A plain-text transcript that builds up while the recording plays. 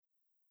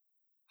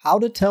How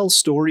to Tell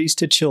Stories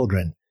to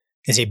Children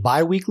is a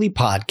bi-weekly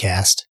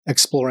podcast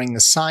exploring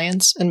the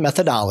science and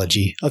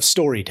methodology of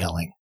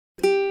storytelling.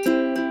 I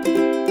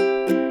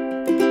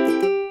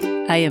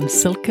am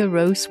Silke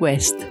Rose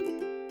West.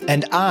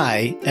 And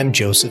I am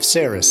Joseph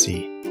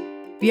Saracey.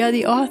 We are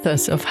the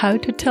authors of How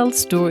to Tell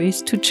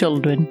Stories to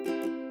Children.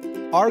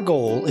 Our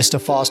goal is to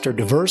foster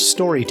diverse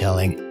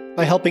storytelling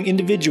by helping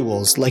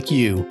individuals like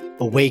you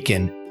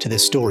awaken to the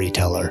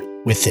storyteller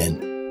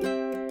within.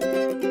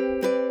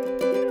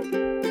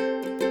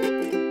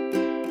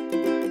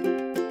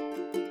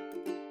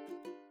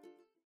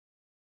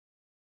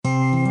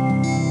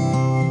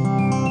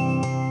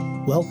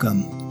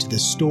 Welcome to the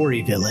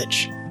Story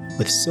Village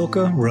with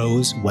Silke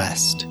Rose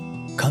West.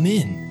 Come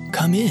in,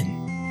 come in.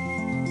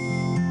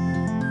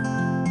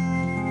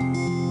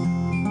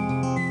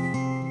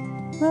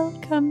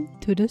 Welcome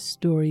to the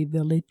Story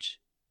Village.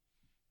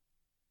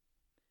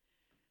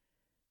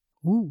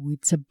 Ooh,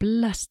 it's a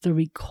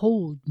blustery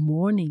cold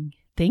morning.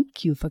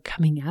 Thank you for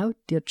coming out,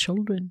 dear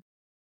children.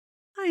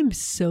 I'm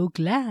so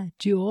glad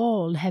you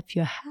all have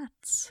your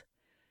hats.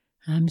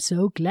 I'm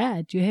so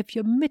glad you have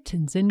your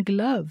mittens and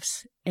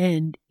gloves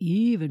and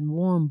even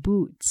warm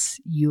boots.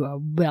 You are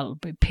well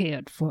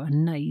prepared for a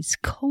nice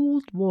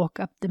cold walk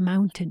up the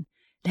mountain.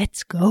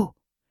 Let's go.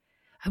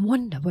 I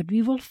wonder what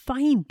we will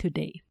find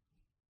today.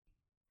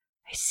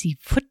 I see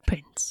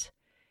footprints.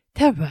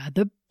 They're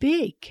rather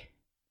big.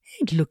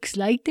 It looks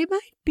like they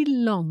might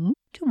belong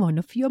to one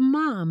of your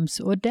moms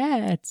or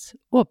dads,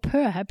 or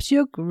perhaps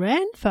your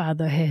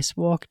grandfather has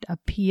walked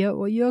up here,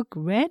 or your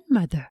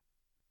grandmother.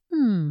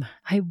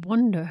 I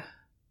wonder.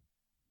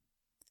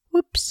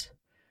 Whoops.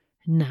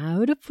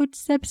 Now the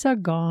footsteps are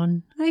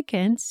gone. I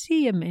can't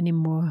see him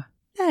anymore.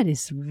 That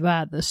is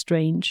rather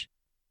strange.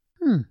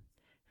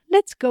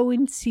 Let's go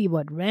and see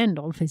what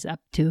Randolph is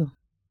up to.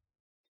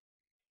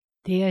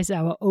 There's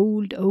our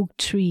old oak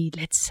tree.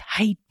 Let's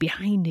hide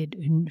behind it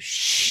and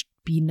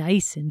be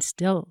nice and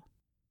still.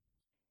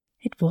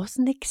 It was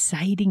an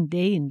exciting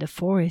day in the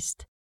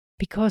forest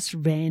because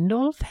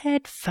Randolph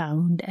had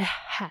found a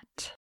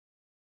hat.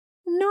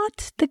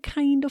 Not the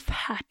kind of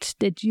hat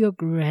that your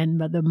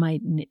grandmother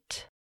might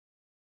knit.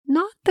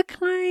 Not the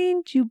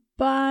kind you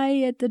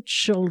buy at the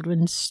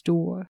children's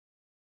store.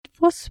 It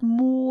was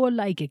more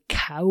like a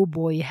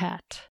cowboy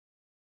hat.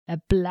 A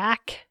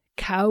black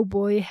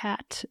cowboy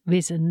hat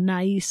with a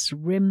nice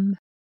rim.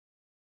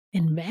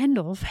 And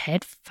Randolph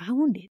had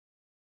found it.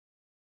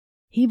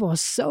 He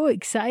was so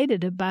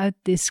excited about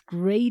this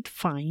great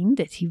find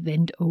that he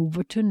went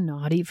over to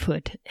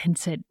Naughtyfoot and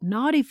said,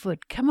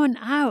 "Naughtyfoot, come on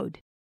out.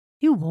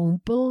 You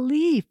won't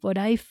believe what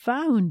I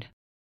found."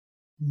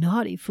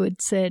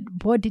 Naughtyfoot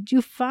said, "What did you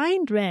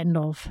find,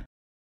 Randolph?"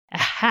 "A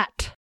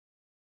hat.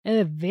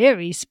 A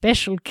very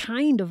special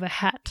kind of a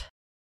hat.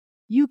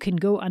 You can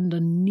go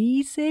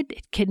underneath it.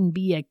 It can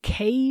be a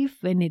cave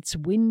when it's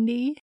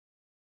windy.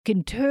 You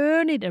can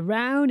turn it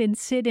around and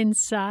sit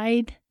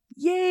inside.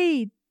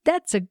 Yay,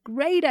 that's a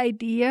great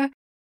idea.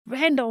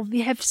 Randolph,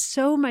 we have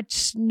so much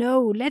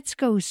snow. Let's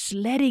go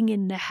sledding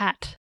in the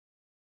hat."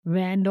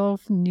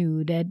 Randolph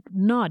knew that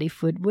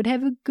Naughtyfoot would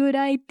have a good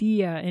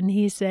idea, and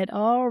he said,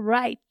 "All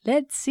right,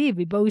 let's see if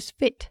we both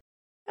fit."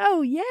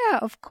 "Oh, yeah,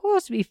 of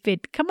course we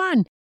fit. Come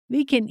on,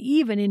 we can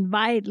even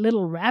invite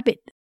little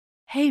Rabbit."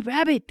 "Hey,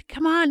 Rabbit,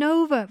 come on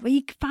over.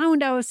 We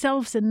found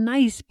ourselves a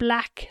nice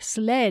black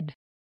sled."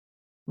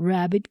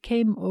 Rabbit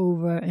came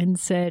over and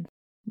said,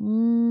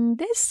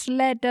 "This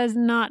sled does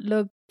not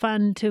look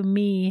fun to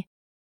me.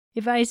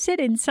 If I sit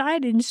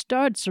inside and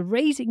starts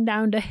racing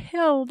down the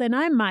hill, then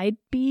I might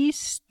be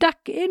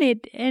stuck in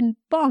it and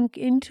bonk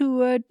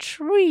into a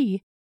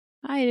tree.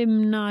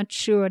 I'm not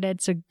sure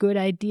that's a good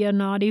idea,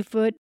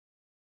 Naughtyfoot."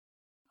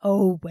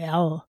 "Oh,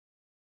 well."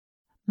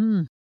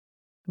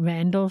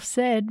 Randolph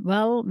said,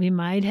 "Well, we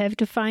might have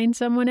to find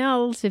someone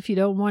else if you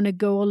don't want to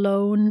go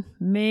alone.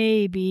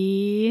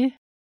 Maybe."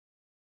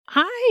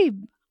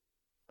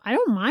 I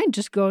don't mind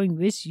just going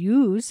with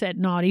you," said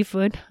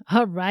Naughtyfoot.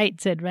 "All right,"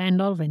 said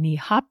Randolph, and he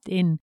hopped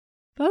in.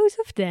 Both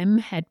of them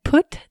had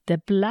put the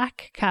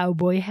black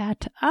cowboy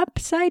hat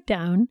upside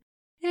down,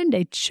 and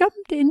they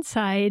jumped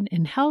inside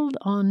and held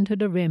on to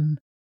the rim.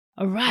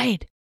 "All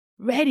right,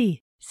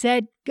 ready,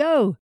 set,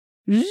 go."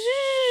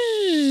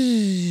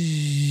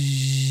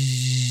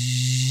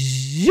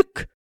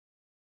 Zook!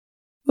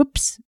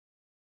 Whoops.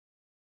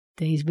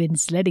 They'd been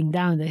sledding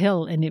down the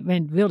hill, and it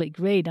went really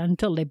great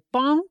until they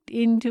bonked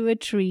into a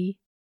tree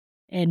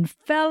and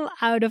fell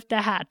out of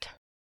the hat.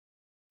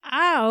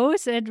 "Ow,"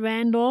 said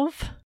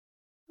Randolph.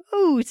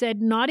 "Ooh,"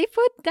 said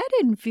Naughtyfoot, "that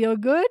didn't feel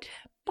good.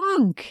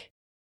 Bonk.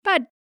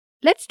 But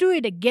let's do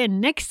it again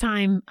next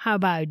time. How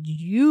about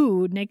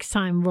you? Next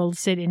time we'll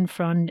sit in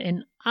front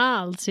and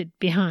I'll sit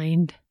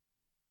behind."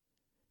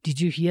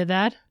 Did you hear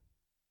that?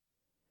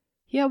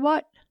 Hear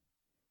what?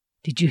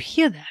 Did you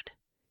hear that?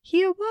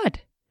 Hear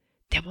what?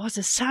 There was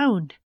a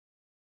sound.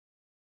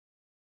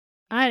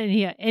 "I didn't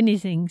hear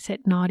anything,"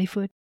 said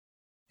Naughtyfoot.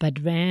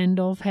 But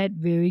Randolph had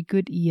very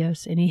good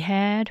ears, and he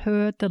had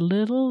heard the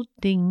little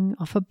ding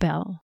of a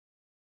bell.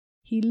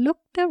 He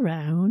looked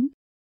around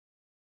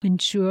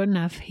And sure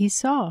enough, he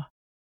saw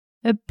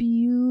a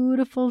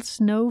beautiful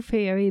snow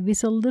fairy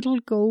with a little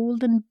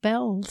golden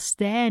bell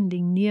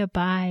standing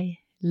nearby,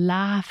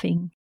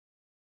 laughing.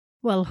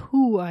 "Well,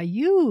 who are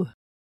you?"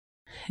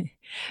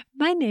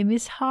 "My name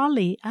is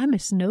Holly. I'm a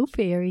snow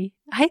fairy.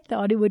 I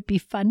thought it would be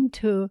fun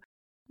to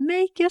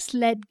make your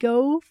sled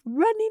go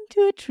run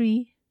into a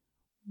tree."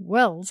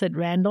 "Well," said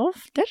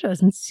Randolph, "that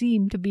doesn't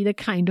seem to be the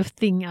kind of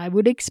thing I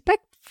would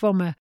expect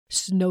from a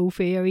snow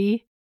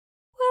fairy."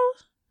 "Well,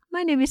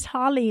 my name is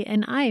Holly,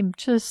 and I'm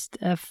just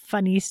a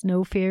funny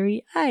snow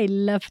fairy. I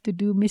love to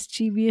do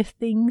mischievous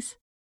things."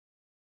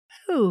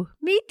 "Oh,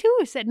 me too,"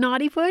 said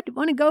Naughtyfoot.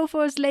 "Want to go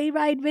for a sleigh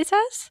ride with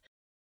us?"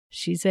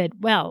 She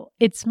said, "Well,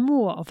 it's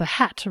more of a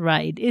hat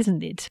ride,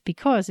 isn't it?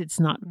 Because it's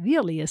not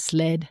really a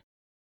sled."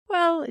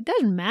 "Well, it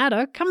doesn't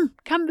matter.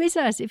 Come with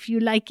us if you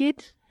like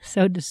it."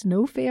 So the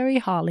snow fairy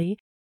Holly,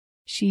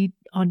 she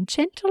on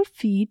gentle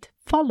feet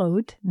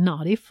followed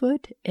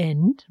Naughtyfoot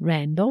and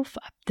Randolph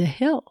up the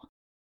hill.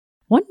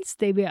 Once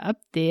they were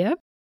up there,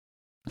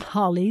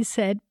 Holly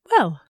said,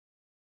 "Well,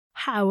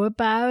 how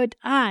about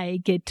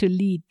I get to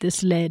lead the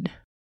sled?"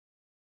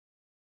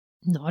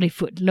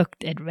 Naughtyfoot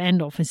looked at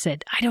Randolph and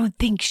said, "I don't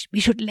think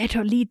we should let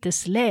her lead the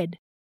sled.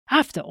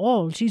 After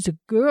all, she's a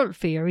girl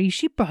fairy.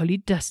 She probably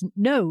doesn't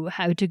know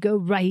how to go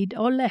right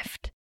or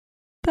left."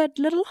 But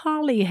little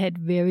Holly had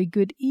very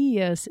good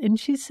ears, and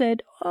she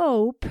said,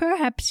 "Oh,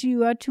 perhaps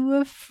you are too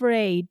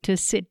afraid to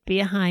sit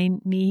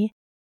behind me.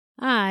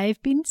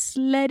 I've been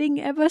sledding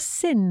ever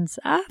since.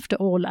 After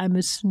all, I'm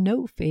a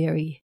snow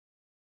fairy.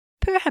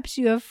 Perhaps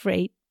you're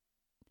afraid."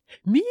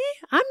 "Me?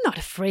 I'm not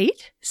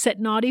afraid," said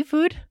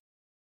Naughtyfoot.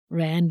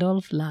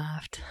 Randolph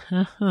laughed.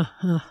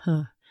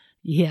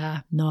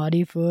 "Yeah,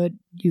 Naughtyfoot,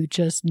 you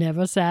just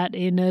never sat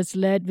in a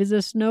sled with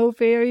a snow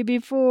fairy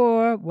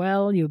before.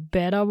 Well, you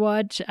better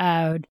watch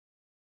out."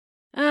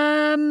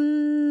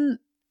 And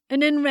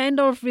then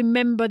Randolph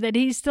remembered that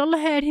he still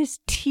had his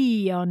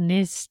tea on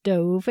his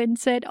stove and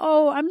said,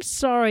 "Oh, I'm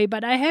sorry,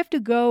 but I have to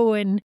go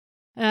and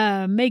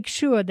make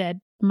sure that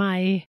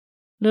my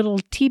little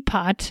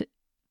teapot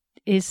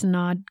is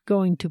not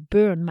going to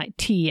burn my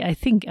tea. I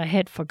think I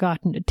had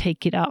forgotten to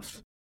take it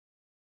off."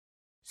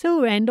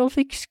 So Randolph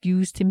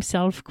excused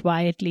himself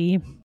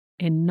quietly,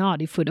 and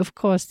Naughtyfoot, of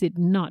course, did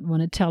not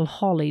want to tell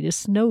Holly, the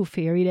snow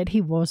fairy, that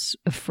he was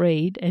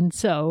afraid, and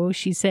so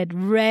she said,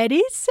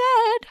 "Ready,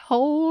 set,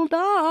 hold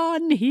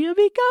on, here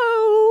we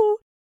go."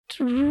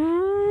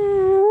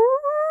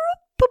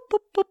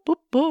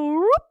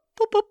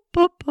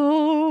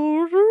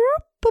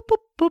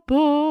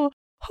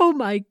 "Oh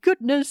my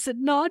goodness," said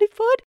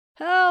Naughtyfoot.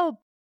 "Help!"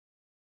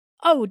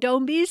 "Oh,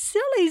 don't be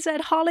silly,"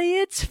 said Holly.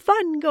 "It's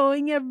fun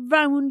going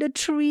around the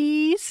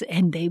trees."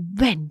 And they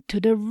went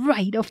to the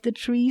right of the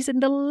trees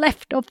and the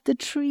left of the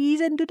trees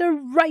and to the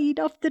right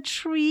of the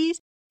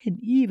trees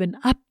and even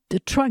up the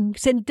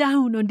trunks and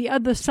down on the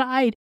other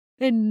side.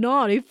 And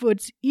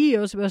Naughtyfoot's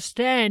ears were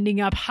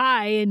standing up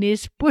high and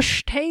his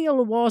bush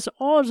tail was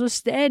also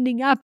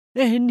standing up.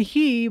 And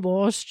he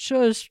was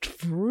just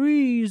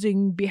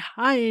freezing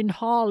behind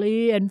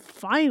Holly and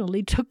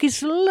finally took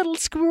his little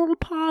squirrel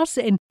paws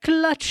and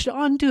clutched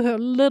onto her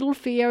little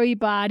fairy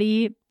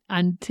body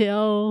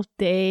until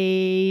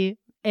they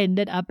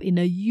ended up in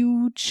a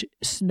huge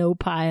snow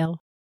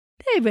pile.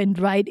 They went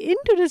right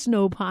into the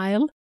snow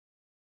pile.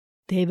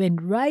 And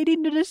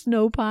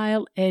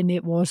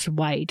it was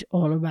white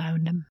all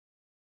around them.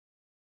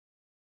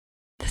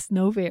 The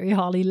snow fairy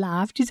Holly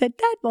laughed. She said,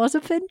 "That was a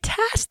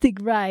fantastic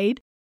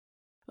ride."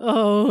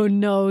 "Oh,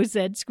 no,"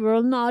 said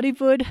Squirrel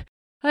Naughtyfoot.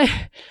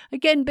 I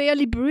can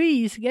barely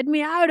breathe. Get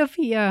me out of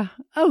here."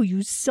 "Oh,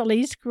 you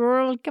silly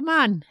squirrel. Come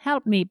on,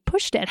 help me.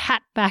 Push that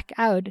hat back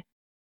out."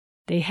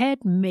 They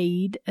had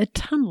made a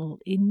tunnel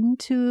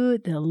into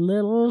the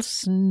little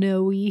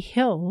snowy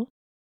hill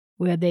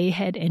where they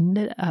had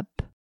ended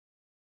up.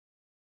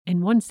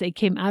 And once they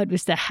came out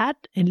with the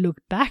hat and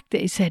looked back,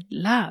 they said,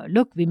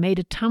 "Look, we made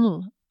a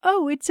tunnel."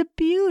 "Oh, it's a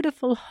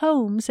beautiful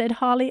home," said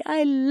Holly.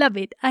 "I love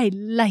it. I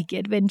like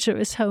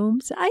adventurous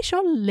homes. I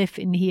shall live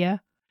in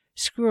here."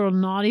 Squirrel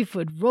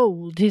Naughtyfoot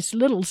rolled his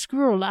little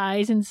squirrel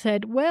eyes and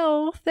said,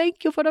 "Well,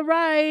 thank you for the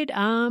ride.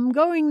 I'm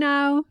going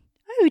now."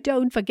 "Oh,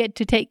 don't forget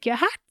to take your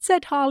hat,"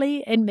 said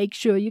Holly, "and make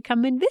sure you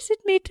come and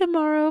visit me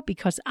tomorrow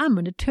because I'm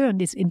going to turn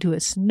this into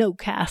a snow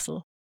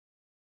castle."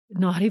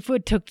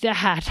 Naughtyfoot took the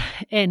hat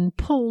and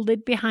pulled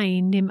it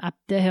behind him up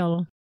the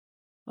hill.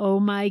 Oh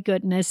my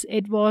goodness,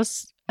 it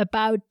was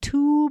about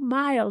 2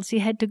 miles he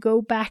had to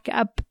go back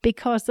up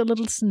because the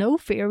little snow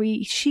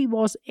fairy, she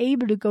was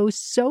able to go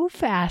so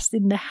fast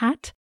in the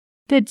hat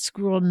that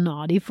Squirrel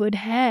Naughtyfoot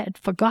had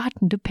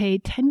forgotten to pay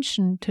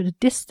attention to the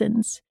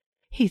distance.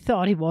 He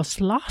thought he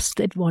was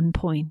lost at one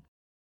point.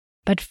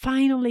 But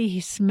finally he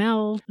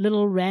smelled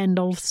little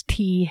Randolph's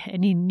tea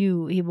and he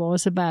knew he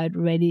was about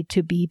ready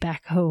to be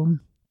back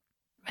home.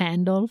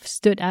 Randolph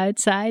stood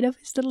outside of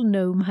his little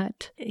gnome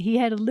hut. He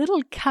had a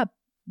little cup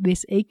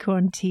with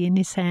acorn tea in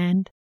his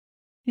hand.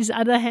 His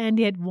other hand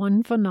he had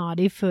one for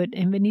Naughtyfoot,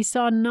 and when he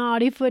saw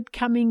Naughtyfoot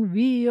coming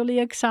really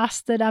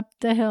exhausted up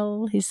the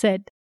hill, he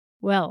said,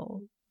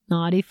 "Well,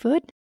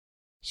 Naughtyfoot.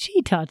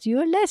 She taught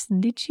you a lesson,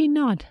 did she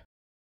not?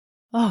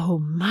 Oh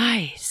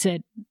my,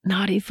 said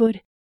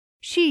Naughtyfoot.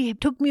 She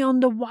took me on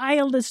the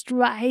wildest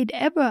ride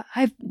ever.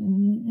 I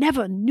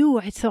never knew.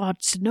 I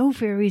thought snow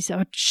fairies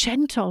are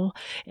gentle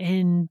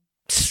and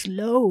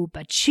slow,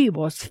 but she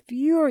was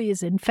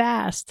furious and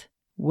fast.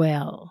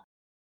 Well,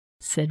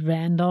 said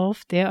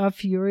Randolph, there are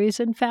furious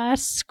and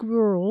fast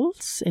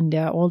squirrels, and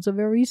there are also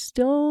very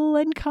still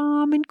and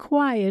calm and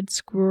quiet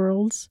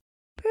squirrels.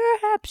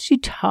 Perhaps she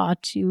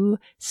taught you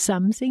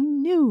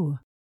something new.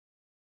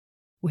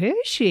 Where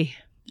is she?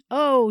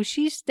 Oh,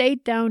 she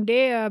stayed down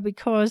there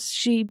because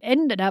she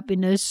ended up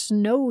in a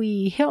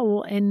snowy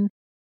hill, and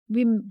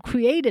we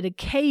created a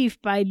cave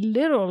by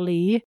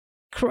literally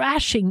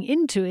crashing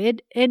into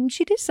it, and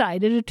she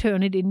decided to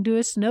turn it into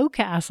a snow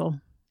castle.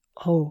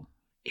 Oh,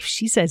 if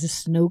she says a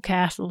snow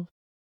castle,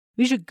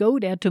 we should go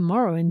there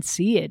tomorrow and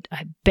see it.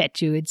 I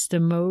bet you it's the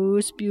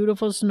most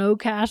beautiful snow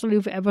castle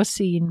you've ever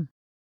seen.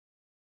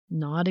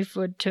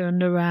 Naughtyfoot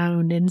turned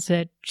around and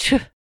said, "Tch,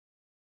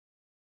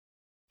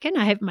 can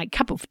I have my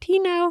cup of tea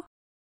now?"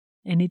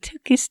 And he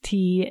took his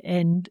tea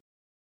and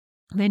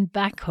went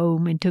back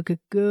home and took a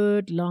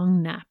good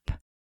long nap.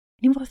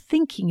 He was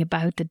thinking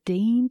about the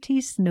dainty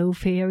snow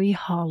fairy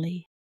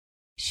Holly.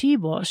 She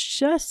was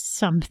just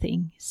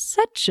something,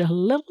 such a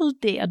little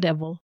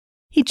daredevil.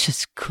 He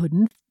just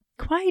couldn't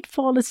quite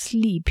fall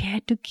asleep. He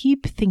had to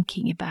keep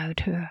thinking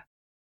about her.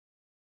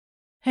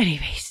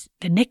 Anyways,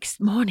 the next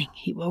morning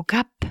he woke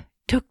up,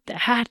 took the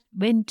hat,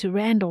 went to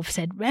Randolph,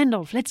 said,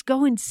 "Randolph, let's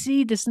go and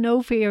see the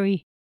snow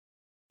fairy."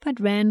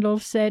 But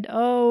Randolph said,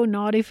 "Oh,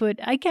 Naughtyfoot,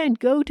 I can't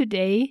go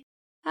today.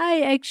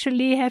 I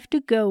actually have to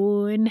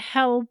go and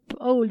help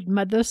old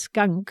Mother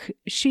Skunk.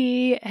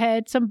 She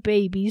had some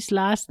babies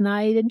last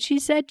night, and she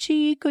said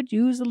she could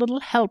use a little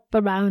help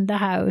around the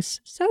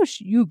house. So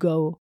you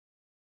go."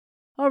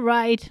 "All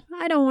right,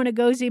 I don't want to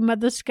go see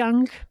Mother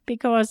Skunk,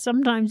 because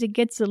sometimes it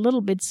gets a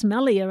little bit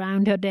smelly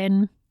around her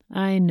den."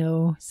 "I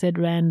know," said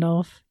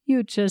Randolph.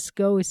 "You just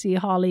go see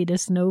Holly the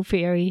Snow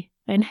Fairy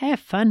and have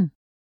fun."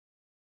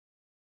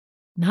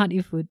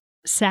 Naughtyfoot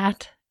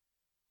sat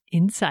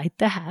inside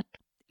the hat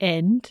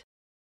and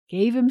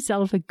gave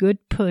himself a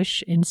good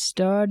push and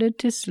started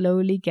to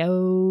slowly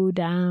go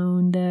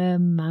down the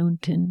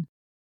mountain.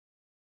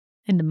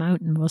 And the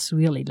mountain was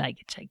really like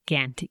a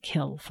gigantic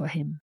hill for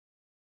him.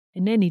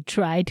 And then he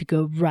tried to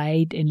go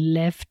right and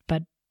left,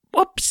 but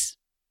whoops!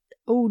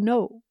 Oh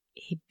no!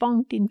 He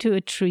bumped into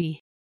a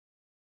tree.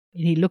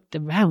 And he looked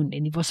around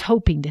and he was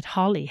hoping that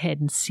Holly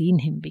hadn't seen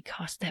him,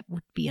 because that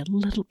would be a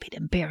little bit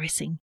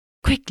embarrassing.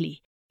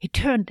 Quickly, he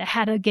turned the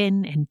hat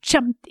again and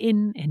jumped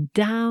in, and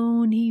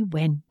down he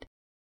went,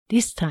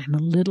 this time a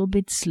little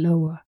bit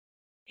slower.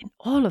 And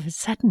all of a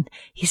sudden,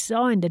 he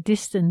saw in the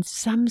distance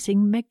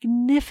something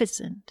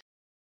magnificent.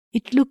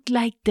 It looked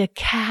like the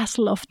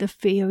castle of the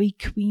fairy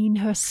queen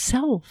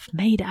herself,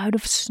 made out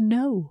of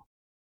snow.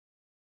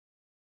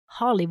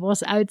 Holly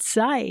was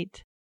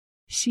outside.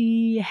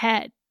 She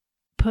had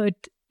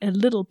put a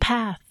little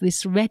path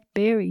with red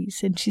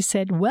berries, and she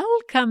said,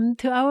 "Welcome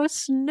to our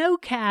snow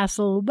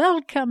castle.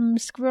 Welcome,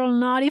 Squirrel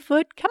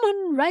Naughtyfoot. Come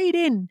on right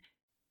in."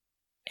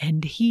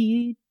 And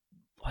he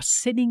was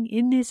sitting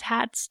in his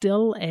hat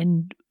still,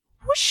 and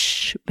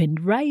whoosh, went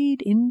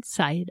right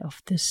inside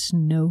of the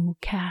snow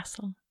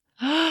castle.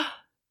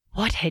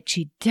 What had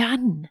she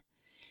done?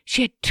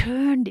 She had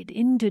turned it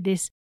into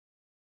this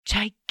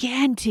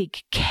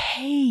gigantic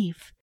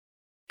cave.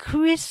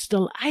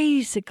 Crystal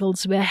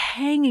icicles were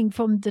hanging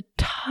from the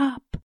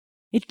top.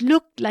 It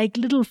looked like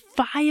little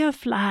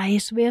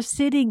fireflies were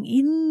sitting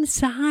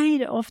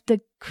inside of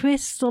the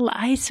crystal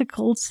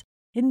icicles,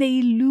 and they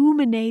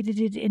illuminated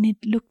it, and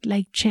it looked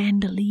like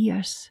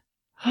chandeliers.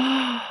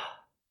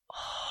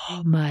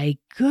 "Oh my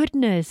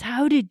goodness,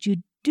 how did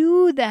you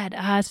do that?"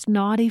 asked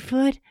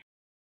Naughtyfoot.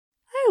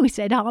 "Oh,"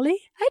 said Holly,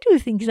 "I do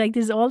things like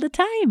this all the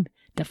time.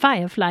 The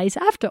fireflies,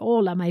 after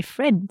all, are my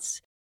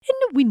friends. In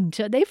the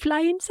winter, they fly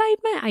inside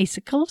my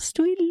icicles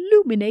to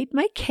illuminate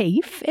my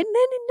cave, and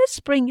then in the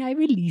spring I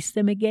release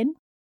them again,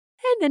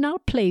 and then I'll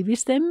play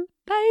with them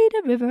by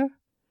the river."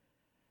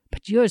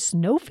 "But you're a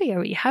snow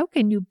fairy. How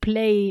can you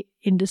play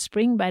in the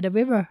spring by the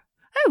river?"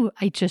 "Oh,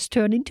 I just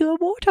turn into a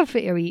water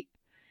fairy."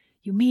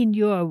 "You mean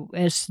you're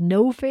a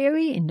snow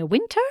fairy in the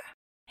winter,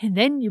 and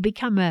then you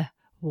become a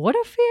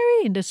water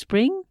fairy in the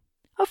spring?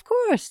 Of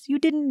course, you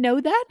didn't know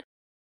that?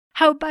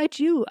 How about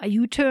you? Are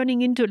you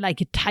turning into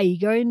like a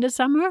tiger in the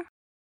summer?"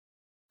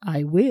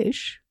 "I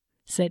wish,"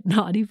 said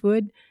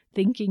Naughtyfoot,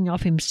 thinking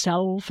of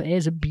himself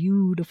as a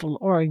beautiful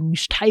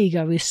orange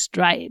tiger with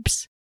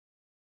stripes.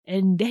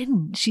 And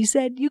then she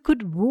said you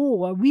could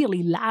roar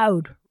really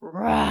loud.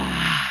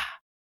 Rah!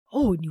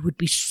 Oh, and you would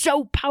be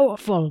so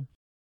powerful.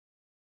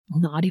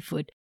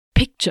 Naughtyfoot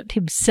pictured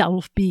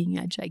himself being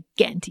a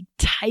gigantic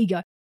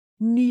tiger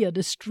near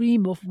the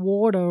stream of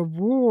water,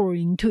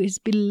 roaring to his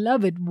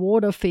beloved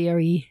water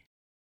fairy.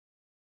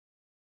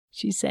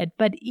 She said,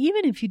 "But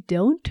even if you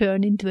don't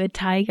turn into a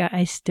tiger,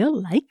 I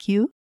still like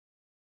you."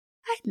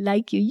 "I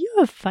like you.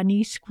 You're a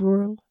funny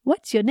squirrel.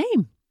 What's your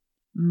name?"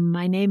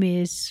 "My name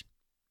is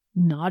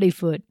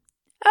Naughtyfoot.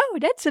 Oh,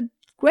 that's a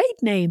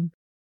great name.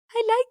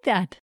 I like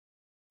that.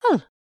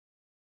 Well,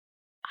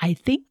 I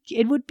think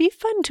it would be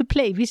fun to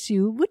play with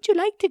you. Would you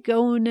like to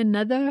go on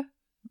another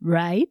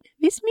ride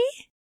with me?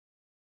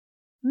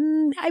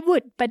 I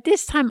would, but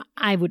this time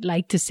I would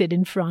like to sit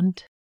in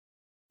front.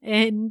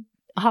 And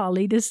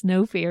Holly, the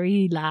snow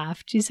fairy,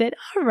 laughed. She said,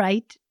 all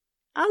right,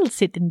 I'll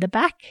sit in the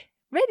back.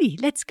 Ready,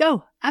 let's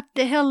go. Up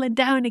the hill and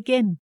down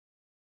again.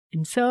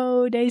 And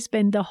so they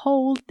spent the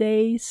whole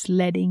day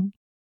sledding.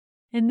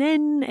 And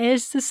then,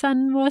 as the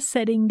sun was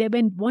setting, they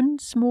went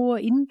once more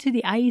into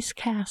the ice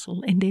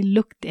castle, and they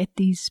looked at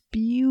these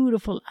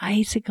beautiful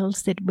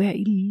icicles that were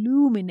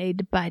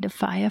illuminated by the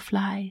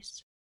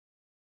fireflies.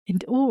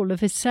 And all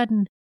of a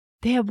sudden,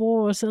 there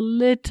was a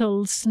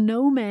little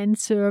snowman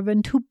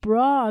servant who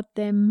brought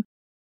them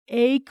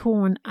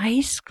acorn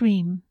ice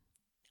cream.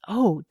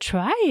 Oh,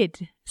 try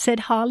it,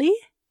 said Holly.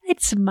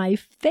 It's my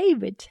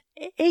favorite.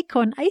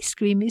 Acorn ice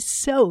cream is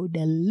so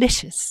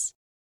delicious.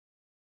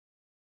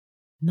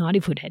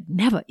 Naughtyfoot had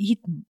never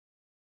eaten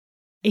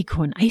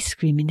acorn ice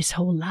cream in his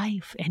whole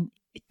life, and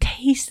it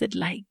tasted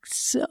like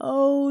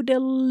so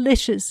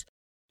delicious,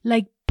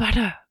 like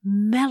butter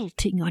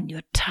melting on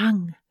your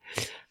tongue.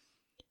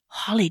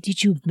 Holly,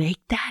 did you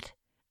make that?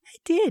 I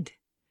did.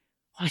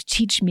 Will you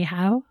teach me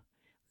how?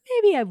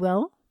 Maybe I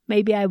will,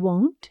 maybe I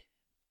won't.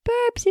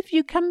 Perhaps if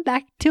you come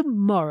back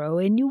tomorrow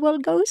and you will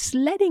go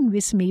sledding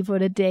with me for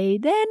the day,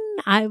 then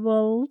I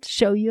will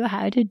show you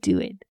how to do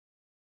it.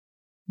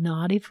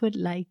 Naughtyfoot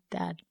liked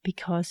that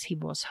because he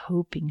was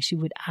hoping she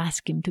would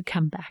ask him to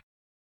come back.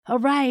 All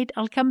right,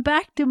 I'll come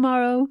back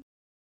tomorrow.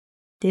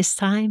 This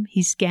time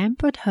he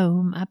scampered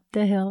home up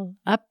the hill,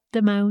 up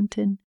the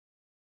mountain,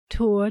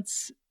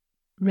 towards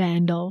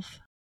Randolph.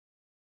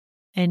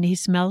 And he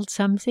smelled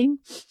something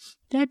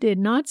that did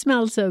not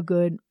smell so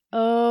good.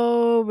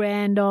 Oh,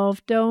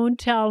 Randolph, don't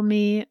tell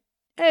me.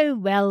 Oh,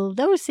 well,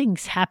 those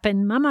things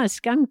happen. Mama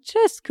Skunk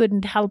just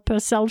couldn't help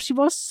herself. She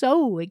was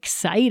so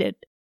excited.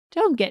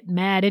 Don't get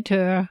mad at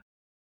her.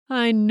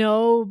 I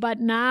know,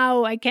 but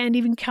now I can't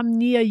even come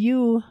near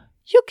you.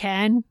 You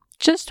can.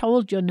 Just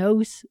hold your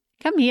nose.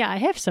 Come here, I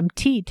have some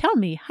tea. Tell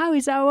me, how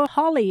is our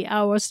Holly,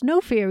 our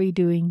snow fairy,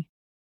 doing?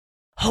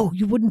 Oh,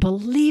 you wouldn't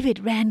believe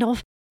it,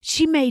 Randolph.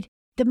 She made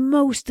the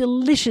most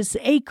delicious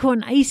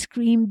acorn ice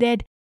cream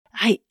that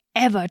I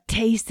ever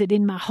tasted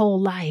in my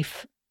whole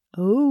life.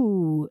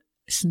 Oh,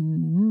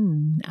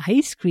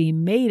 ice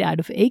cream made out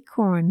of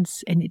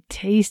acorns, and it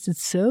tasted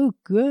so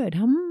good.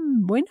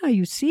 When are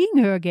you seeing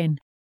her again?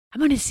 I'm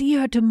going to see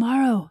her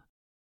tomorrow.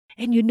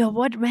 And you know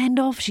what,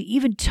 Randolph? She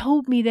even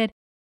told me that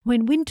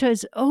when winter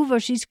is over,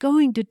 she's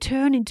going to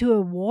turn into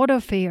a water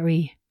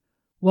fairy.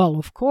 Well,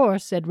 of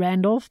course, said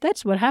Randolph.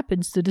 That's what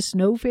happens to the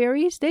snow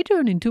fairies. They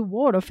turn into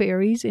water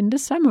fairies in the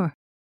summer.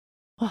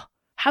 Well,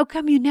 how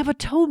come you never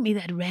told me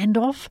that,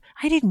 Randolph?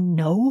 I didn't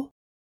know.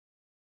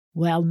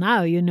 Well,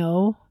 now you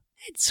know.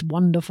 It's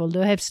wonderful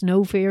to have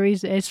snow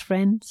fairies as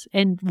friends,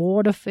 and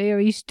water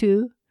fairies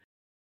too.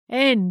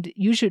 And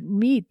you should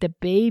meet the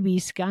baby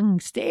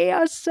skunks. They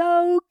are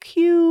so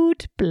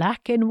cute,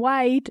 black and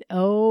white.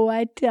 Oh,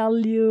 I tell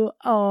you,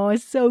 oh,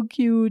 so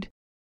cute.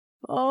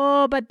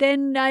 Oh, but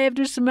then I have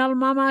to smell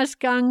Mama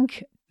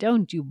Skunk.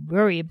 Don't you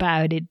worry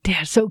about it.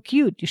 They're so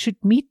cute. You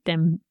should meet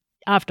them.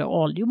 After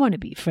all, you want to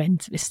be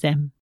friends with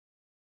them.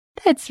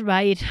 That's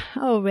right.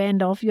 Oh,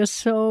 Randolph, you're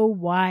so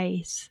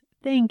wise.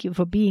 Thank you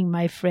for being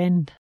my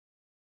friend.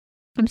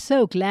 I'm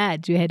so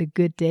glad you had a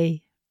good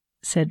day,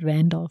 said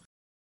Randolph.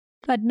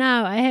 But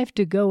now I have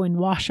to go and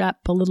wash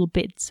up a little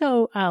bit,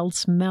 so I'll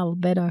smell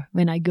better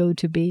when I go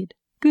to bed.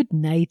 Good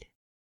night.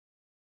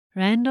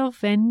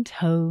 Randolph went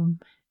home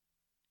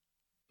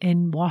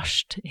and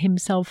washed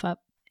himself up,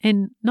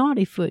 and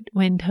Naughtyfoot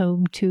went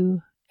home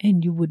too,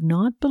 and you would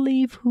not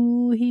believe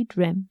who he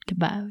dreamt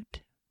about.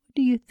 What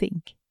do you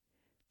think?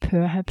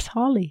 Perhaps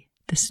Holly,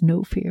 the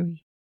snow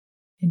fairy.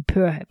 And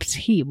perhaps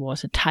he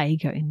was a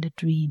tiger in the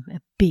dream,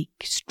 a big,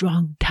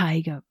 strong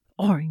tiger,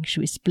 orange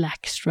with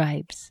black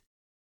stripes.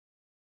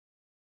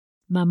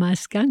 Mama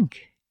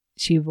Skunk,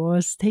 she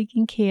was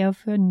taking care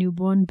of her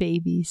newborn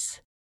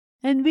babies.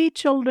 And we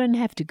children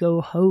have to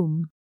go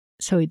home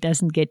so it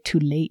doesn't get too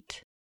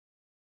late.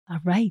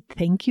 All right,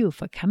 thank you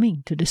for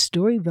coming to the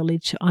Story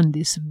Village on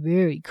this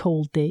very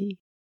cold day.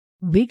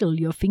 Wiggle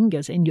your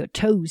fingers and your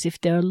toes if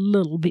they're a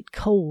little bit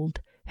cold.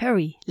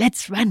 Hurry,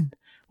 let's run.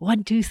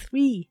 1, 2,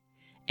 3.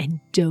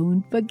 And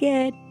don't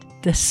forget,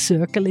 the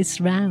circle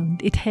is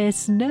round. It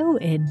has no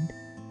end.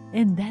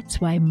 And that's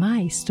why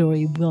my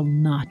story will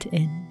not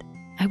end.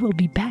 I will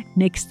be back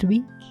next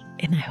week,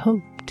 and I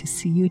hope to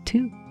see you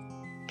too.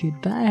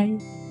 Goodbye.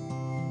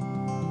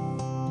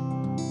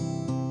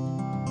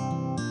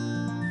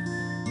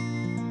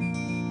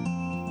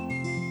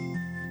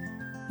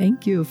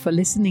 Thank you for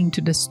listening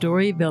to the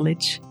Story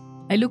Village.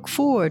 I look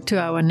forward to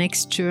our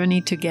next journey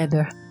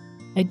together.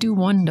 I do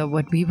wonder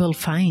what we will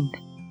find.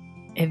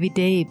 Every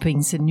day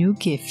brings a new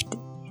gift,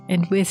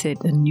 and with it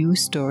a new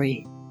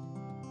story.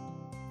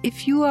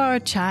 If you are a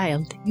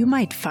child, you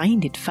might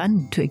find it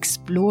fun to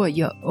explore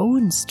your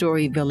own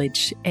story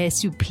village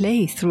as you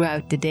play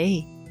throughout the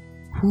day.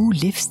 Who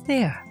lives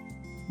there?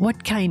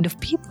 What kind of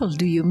people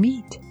do you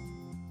meet?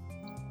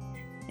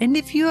 And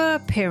if you are a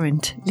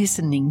parent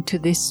listening to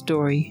this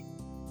story,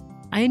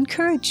 I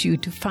encourage you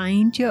to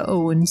find your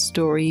own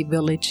story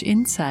village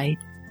inside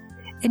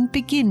and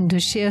begin to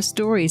share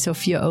stories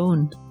of your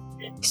own.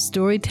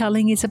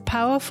 Storytelling is a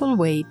powerful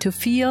way to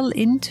feel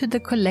into the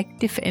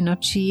collective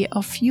energy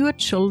of your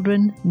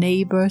children,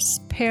 neighbors,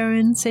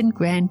 parents, and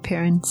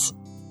grandparents.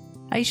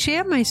 I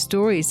share my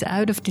stories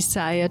out of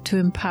desire to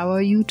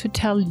empower you to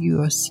tell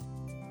yours.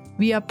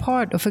 We are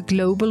part of a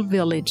global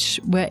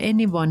village where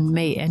anyone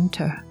may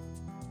enter.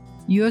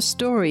 Your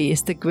story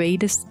is the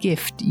greatest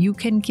gift you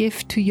can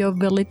give to your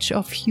village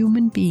of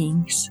human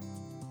beings.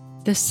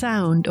 The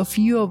sound of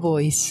your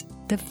voice,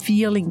 the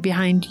feeling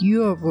behind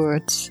your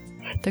words,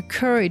 the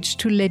courage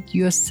to let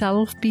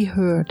yourself be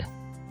heard.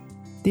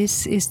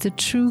 This is the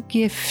true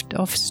gift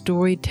of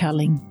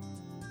storytelling.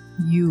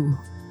 You.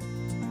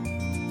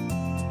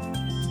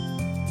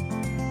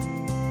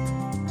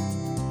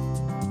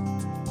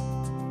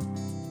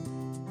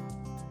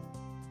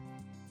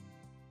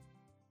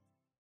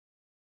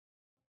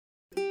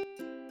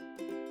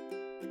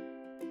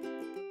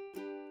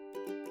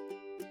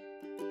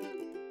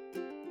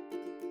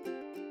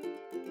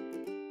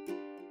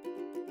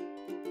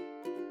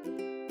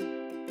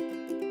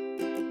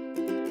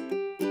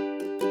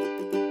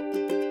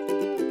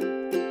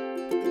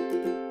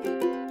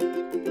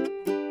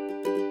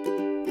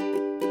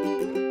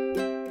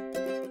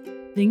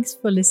 Thanks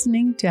for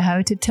listening to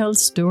How to Tell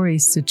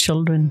Stories to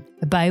Children,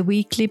 a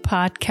bi-weekly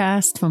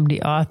podcast from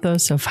the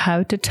authors of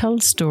How to Tell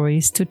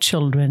Stories to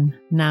Children,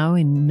 now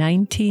in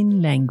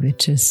 19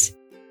 languages.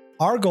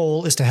 Our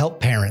goal is to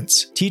help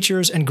parents,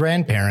 teachers, and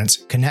grandparents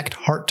connect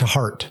heart to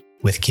heart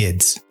with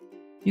kids.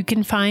 You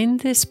can find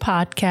this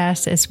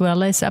podcast as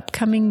well as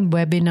upcoming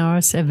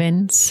webinars,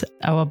 events,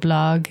 our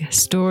blog,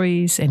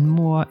 stories, and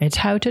more at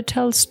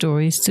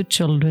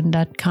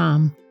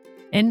howtotellstories-to-children.com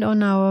and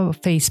on our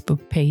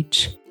Facebook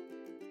page.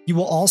 You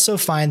will also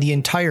find the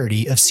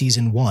entirety of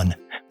Season 1,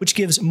 which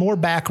gives more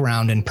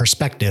background and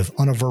perspective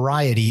on a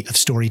variety of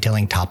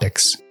storytelling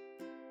topics.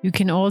 You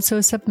can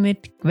also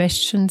submit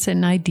questions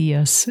and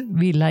ideas.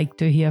 We like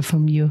to hear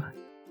from you.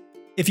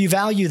 If you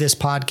value this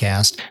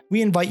podcast,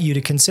 we invite you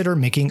to consider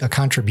making a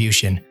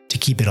contribution to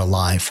keep it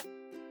alive.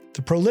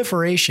 The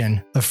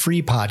proliferation of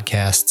free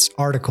podcasts,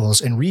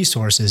 articles, and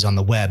resources on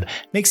the web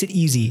makes it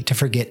easy to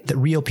forget that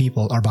real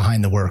people are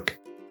behind the work.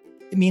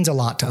 It means a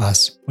lot to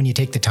us when you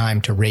take the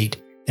time to rate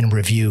and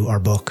review our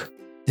book,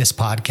 this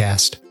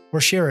podcast,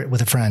 or share it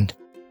with a friend.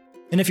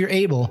 And if you're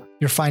able,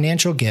 your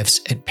financial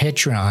gifts at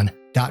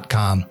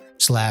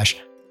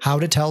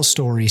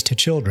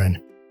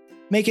patreon.com/howtotellstories-to-children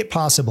make it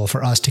possible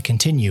for us to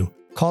continue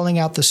calling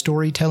out the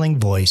storytelling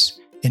voice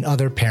in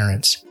other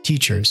parents,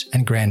 teachers,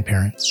 and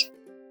grandparents.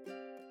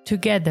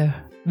 Together,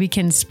 we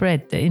can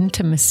spread the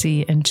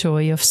intimacy and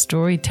joy of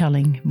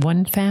storytelling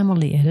one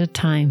family at a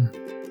time.